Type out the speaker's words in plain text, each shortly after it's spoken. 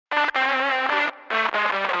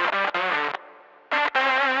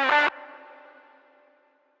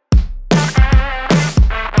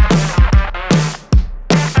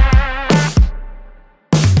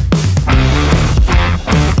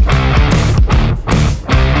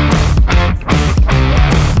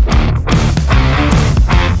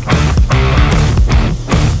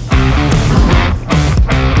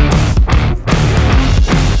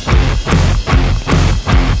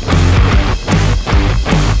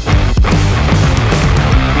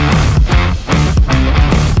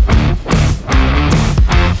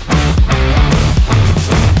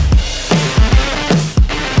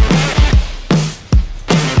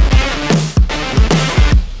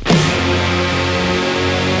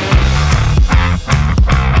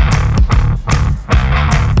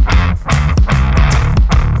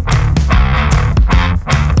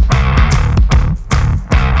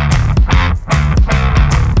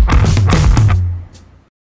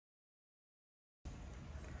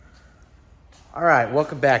All right,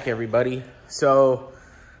 welcome back everybody. So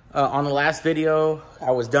on the last video,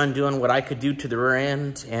 I was done doing what I could do to the rear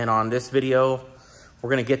end, and on this video,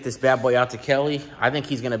 we're gonna get this bad boy out to Kelly. I think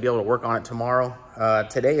he's gonna be able to work on it tomorrow.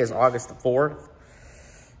 Today is August the 4th,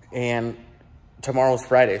 and tomorrow's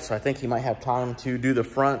Friday, so I think he might have time to do the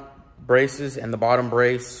front braces and the bottom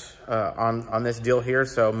brace on this deal here,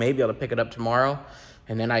 so maybe I'll pick it up tomorrow,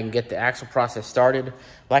 and then I can get the axle process started.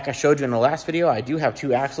 Like I showed you in the last video, I do have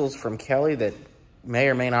 2 axles from Kelly that may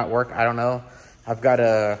or may not work. I don't know. I've got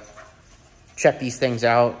to check these things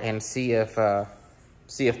out and see if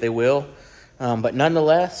they will. But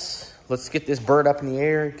nonetheless, let's get this bird up in the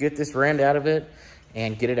air, get this rear end out of it,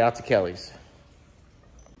 and get it out to Kelly's.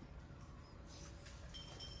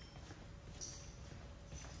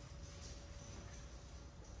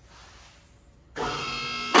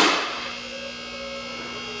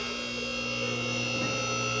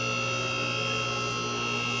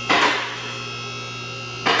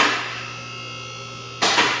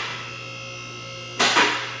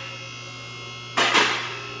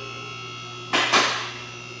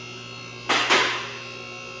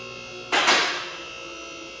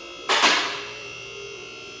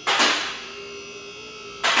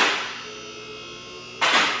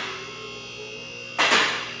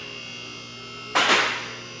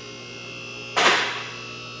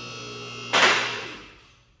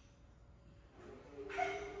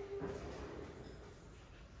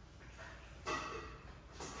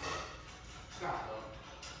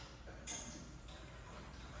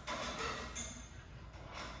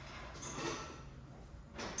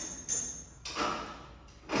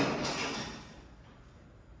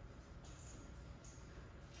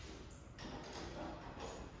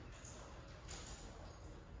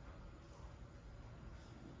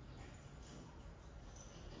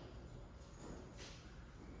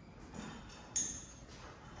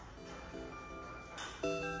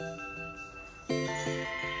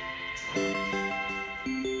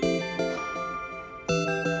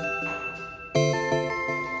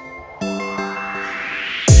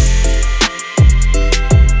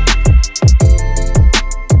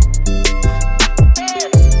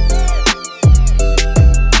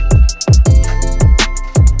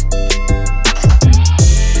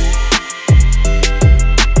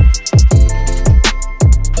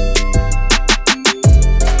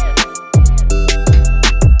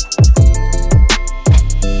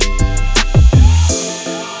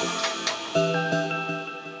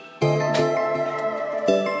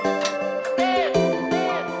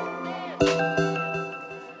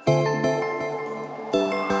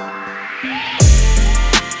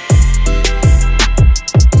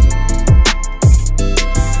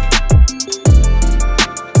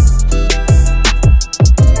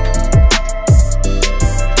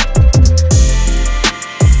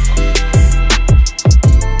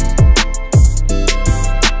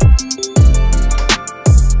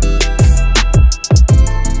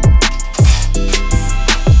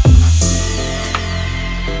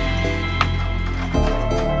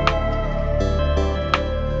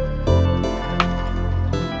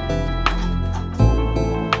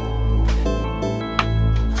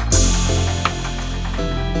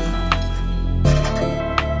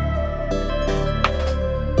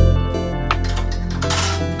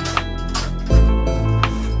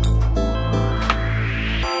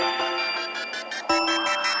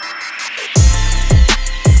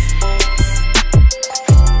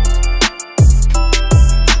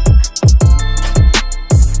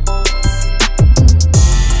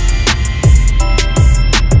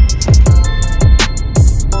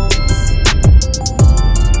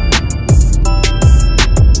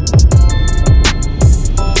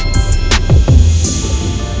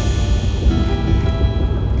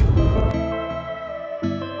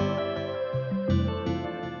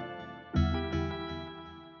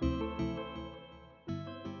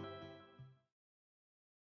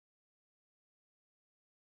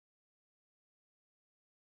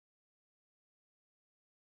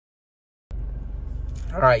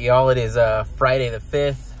 All right, y'all, it is Friday the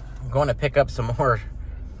 5th. I'm going to pick up some more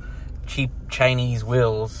cheap Chinese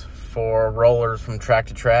wheels for rollers from Track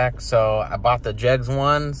to Track. So I bought the Jegs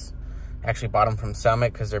ones. Actually bought them from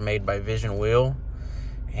Summit because they're made by Vision Wheel.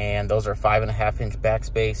 And those are 5.5-inch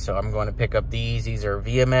backspace. So I'm going to pick up these. These are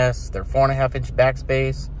VMS. They're 4.5-inch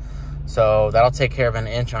backspace. So that'll take care of an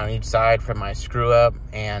inch on each side from my screw up.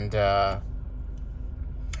 And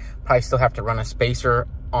probably still have to run a spacer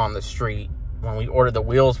on the street. When we ordered the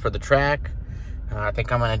wheels for the track, I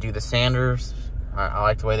think I'm going to do the Sanders. I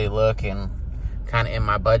like the way they look and kind of in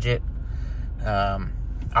my budget.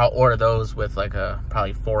 I'll order those with like a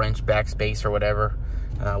probably 4-inch backspace or whatever.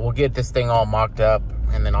 We'll get this thing all mocked up,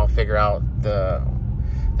 and then I'll figure out the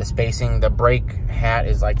spacing. The brake hat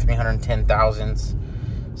is like 310 thousandths.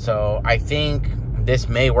 So I think this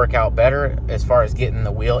may work out better as far as getting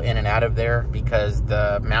the wheel in and out of there, because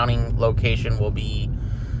the mounting location will be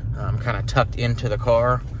kind of tucked into the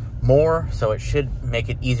car more. So it should make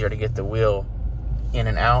it easier to get the wheel in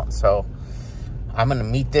and out. So I'm going to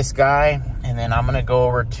meet this guy, and then I'm going to go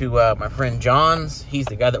over to my friend John's. He's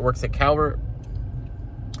the guy that works at Calvert.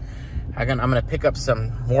 I'm going to pick up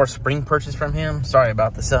some more spring purchase from him. Sorry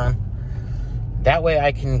about the sun. That way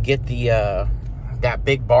I can get the that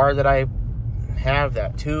big bar that I have,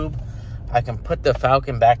 that tube. I can put the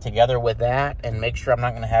Falcon back together with that and make sure I'm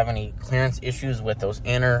not going to have any clearance issues with those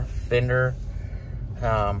inner fender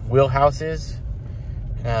wheelhouses.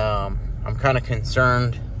 I'm kind of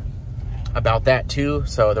concerned about that too.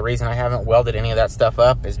 So the reason I haven't welded any of that stuff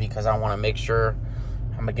up is because I want to make sure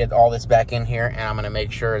I'm gonna get all this back in here, and I'm gonna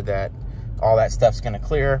make sure that all that stuff's gonna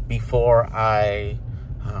clear before I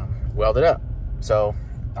weld it up. So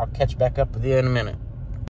I'll catch back up with you in a minute.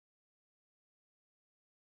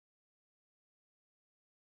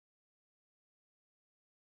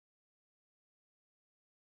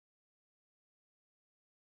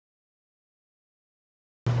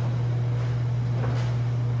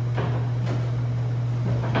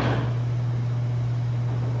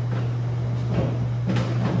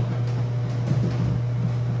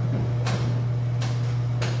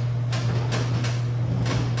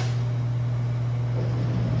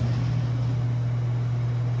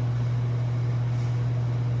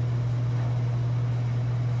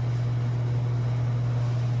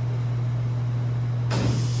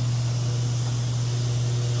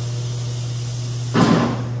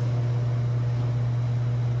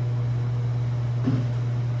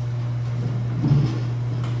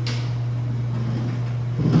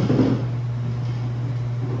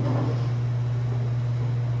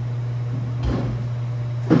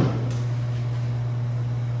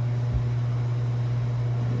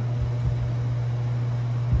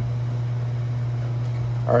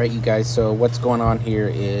 All right, you guys, so what's going on here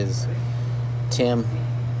is Tim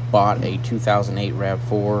bought a 2008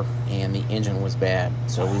 RAV4 and the engine was bad.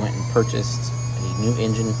 So we went and purchased a new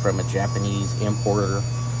engine from a Japanese importer,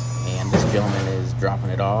 and this gentleman is dropping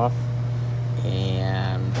it off.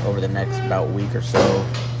 And over the next about week or so,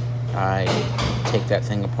 I take that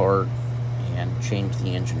thing apart and change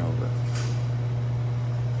the engine over.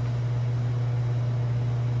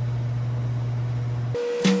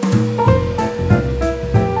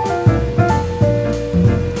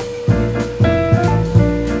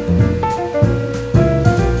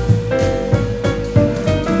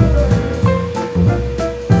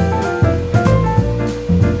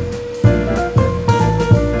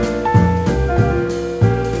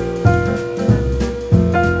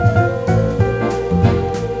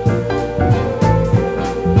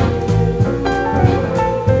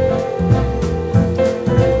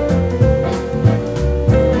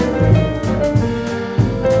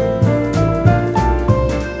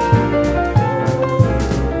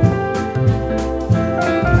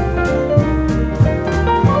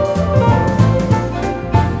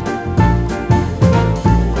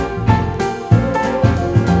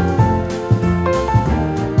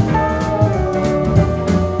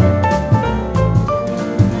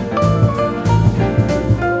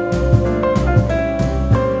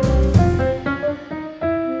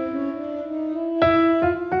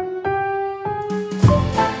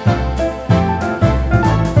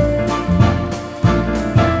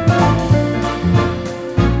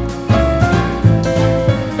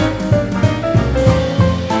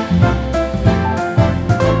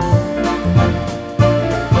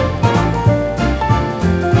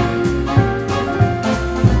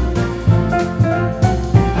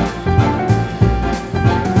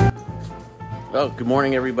 Well, good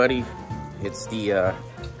morning, everybody. It's the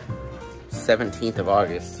 17th of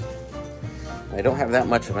August. I don't have that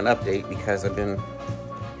much of an update because I've been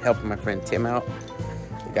helping my friend Tim out,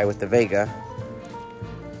 the guy with the Vega.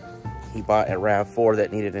 He bought a RAV4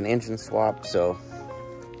 that needed an engine swap, so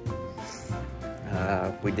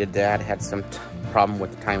we did that. Had some problem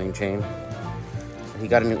with the timing chain. So he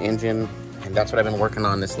got a new engine, and that's what I've been working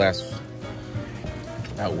on this last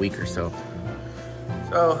about week or so.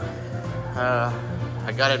 So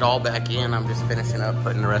I got it all back in. I'm just finishing up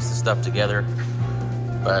putting the rest of the stuff together,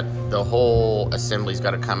 but the whole assembly's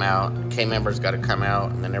got to come out. K-member's got to come out,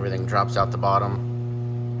 and then everything drops out the bottom.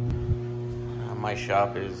 My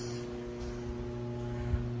shop is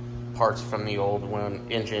parts from the old one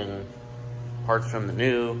engine, parts from the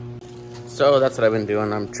new. So that's what I've been doing.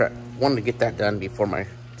 Wanting to get that done before my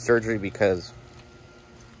surgery because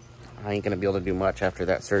I ain't gonna be able to do much after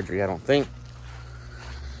that surgery, I don't think.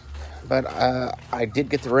 But I did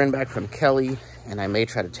get the rear end back from Kelly, and I may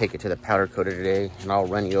try to take it to the powder coater today, and I'll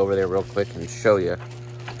run you over there real quick and show you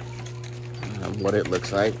what it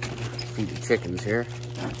looks like. Feed the chickens here.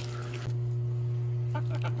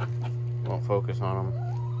 Won't focus on them.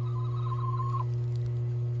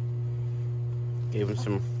 Gave him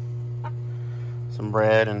some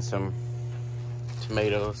bread and some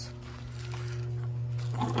tomatoes.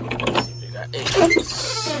 They got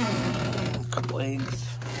eggs. A couple eggs.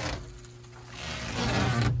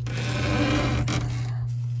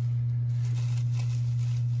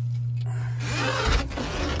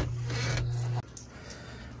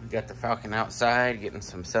 We got the Falcon outside getting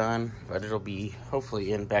some sun, but it'll be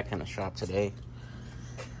hopefully back in the shop today.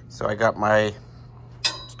 So I got my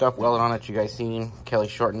stuff welded on that you guys seen. Kelly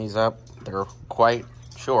shortened these up. They're quite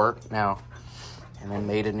short now, and then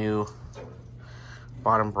made a new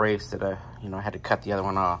bottom brace that I had to cut the other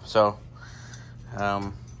one off. So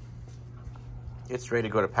it's ready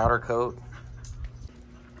to go to powder coat,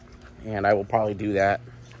 and I will probably do that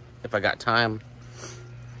if I got time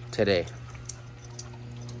today.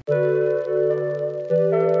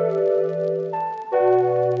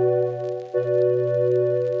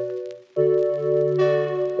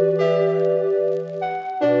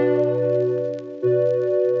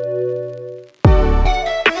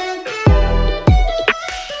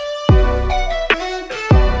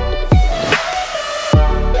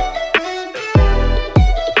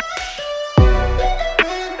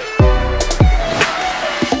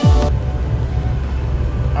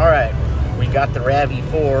 Got the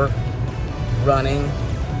RAV4 running.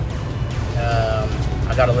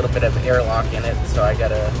 I got a little bit of airlock in it, so I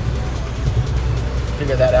gotta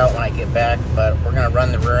figure that out when I get back. But we're gonna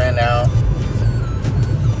run the rear end out,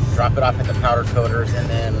 drop it off at the powder coaters, and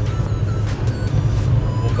then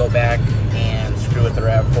we'll go back and screw with the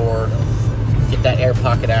RAV4, get that air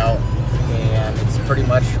pocket out, and it's pretty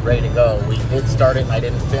much ready to go. We did start it and I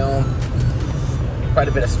didn't film. Quite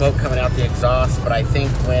a bit of smoke coming out the exhaust, but I think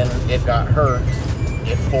when it got hurt,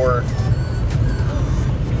 it poured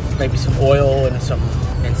maybe some oil and some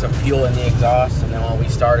fuel in the exhaust, and then when we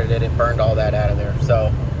started it, it burned all that out of there. So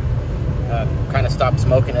kind of stopped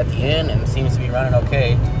smoking at the end and seems to be running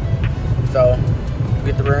okay. So we'll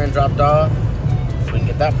get the rear end dropped off so we can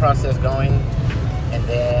get that process going, and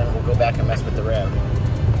then we'll go back and mess with the rev.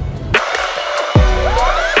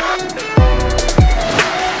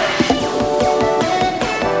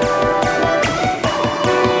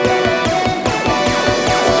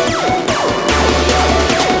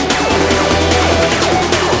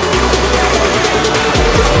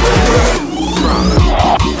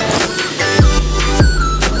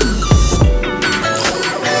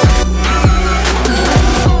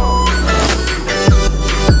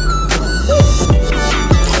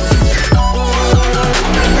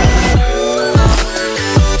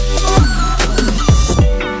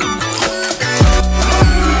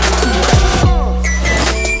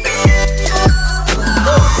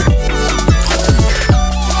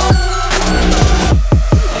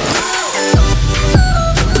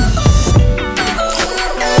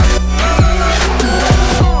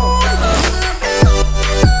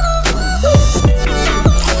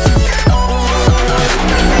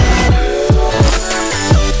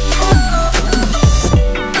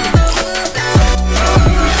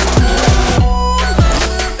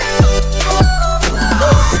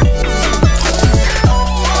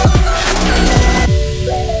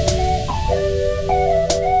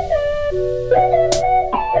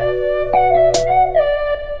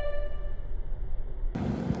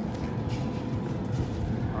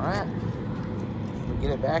 Get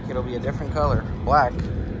it back, it'll be a different color, black,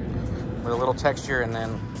 with a little texture, and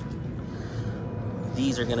then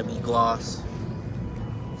these are gonna be gloss.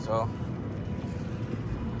 So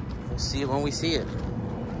we'll see it when we see it.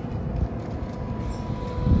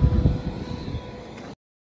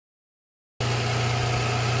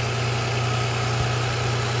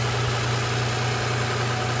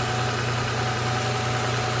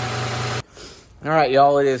 All right,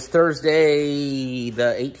 y'all, it is Thursday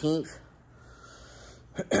the 18th.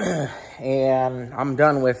 And I'm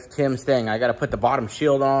done with Tim's thing. I got to put the bottom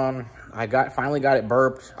shield on. I finally got it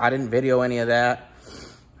burped. I didn't video any of that.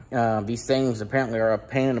 These things apparently are a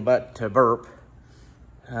pain in the butt to burp.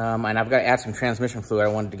 And I've got to add some transmission fluid. I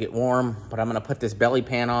wanted to get warm, but I'm going to put this belly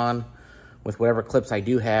pan on with whatever clips I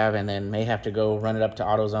do have, and then may have to go run it up to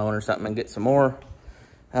AutoZone or something and get some more.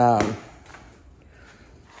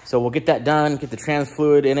 So we'll get that done, get the trans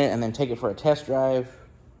fluid in it, and then take it for a test drive.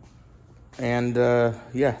 And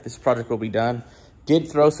yeah, this project will be done. Did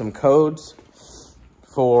throw some codes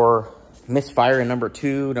for misfire in number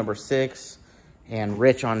 2, number 6, and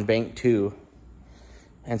rich on bank 2.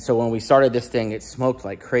 And so when we started this thing, it smoked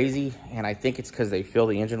like crazy. And I think it's because they fill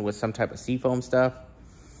the engine with some type of seafoam stuff.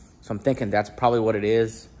 So I'm thinking that's probably what it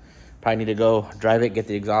is. Probably need to go drive it, get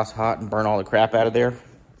the exhaust hot, and burn all the crap out of there.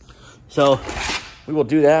 So we will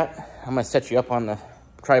do that. I'm gonna set you up on the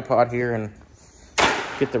tripod here and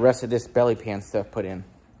get the rest of this belly pan stuff put in.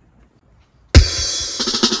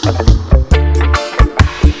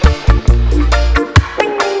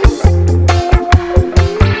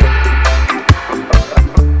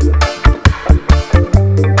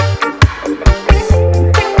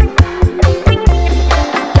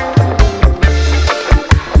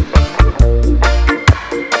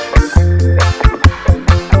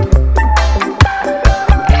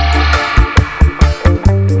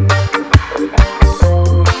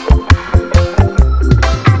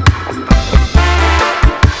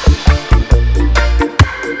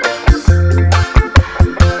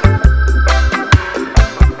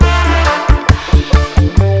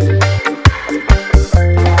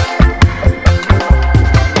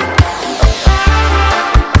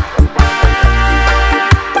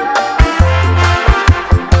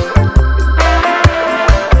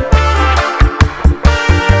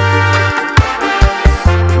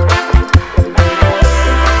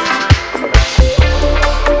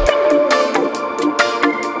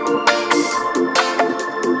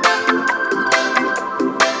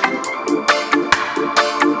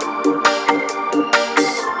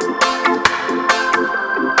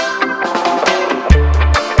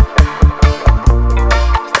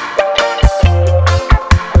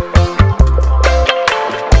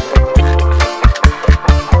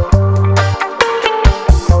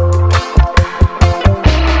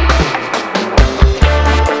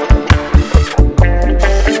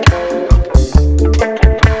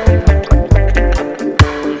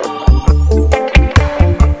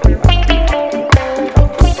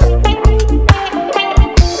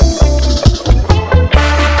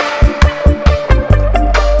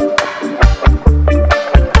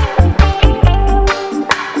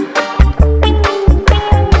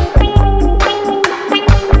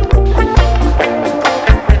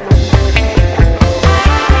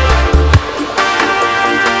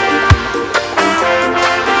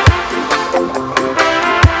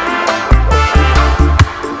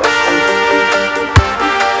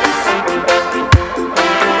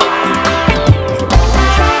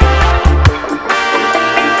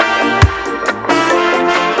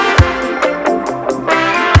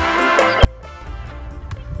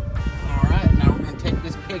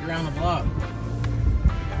 Around the block.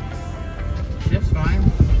 Shift's fine.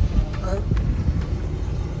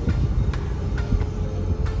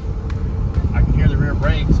 I can hear the rear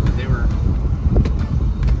brakes, but they were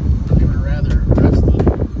rather rusty.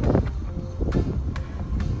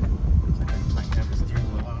 Looks like I might have the steering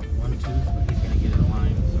wheel off 1 tooth, but he's gonna get it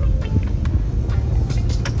aligned.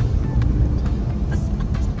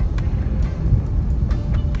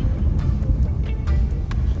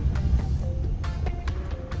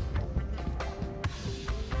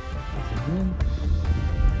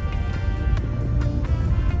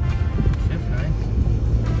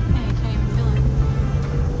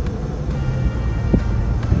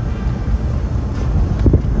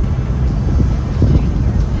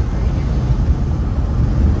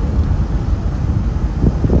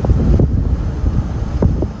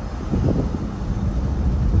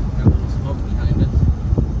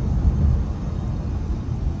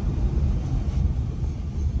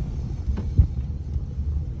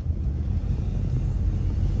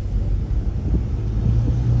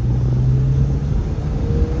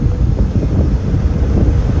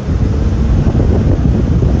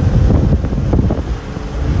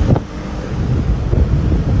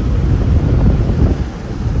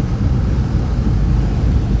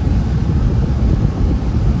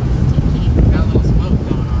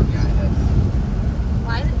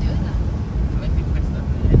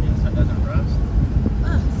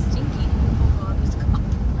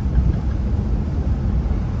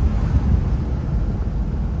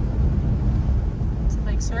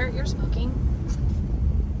 Sir, you're smoking.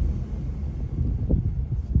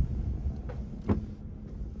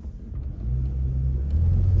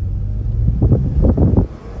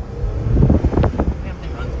 Damn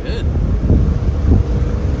thing runs good.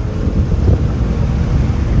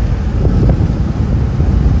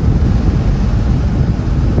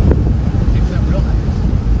 Picks up real nice.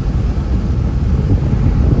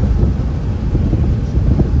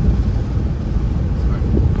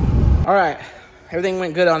 All right. Everything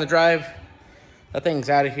went good on the drive. that thing's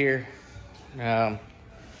out of here. Try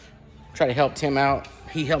to help Tim out.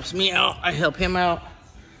 He helps me out. I help him out.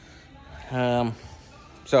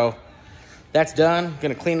 So that's done.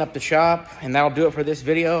 Gonna clean up the shop, and that'll do it for this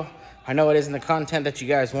video. I know it isn't the content that you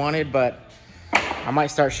guys wanted, but I might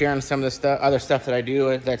start sharing some of the other stuff that I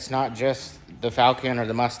do that's not just the Falcon or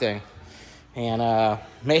the Mustang. And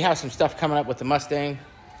may have some stuff coming up with the Mustang.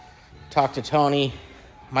 Talk to Tony.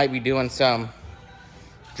 Might be doing some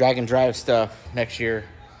drag and drive stuff next year.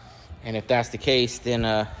 And if that's the case,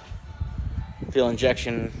 then fuel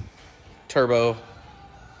injection, turbo,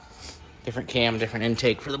 different cam, different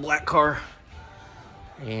intake for the black car.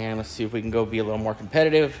 And let's see if we can go be a little more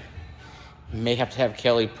competitive. May have to have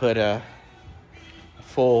Kelly put a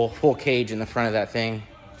full cage in the front of that thing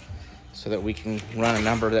so that we can run a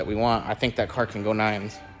number that we want. I think that car can go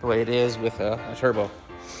 9s the way it is with a turbo.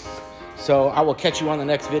 So I will catch you on the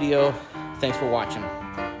next video. Thanks for watching.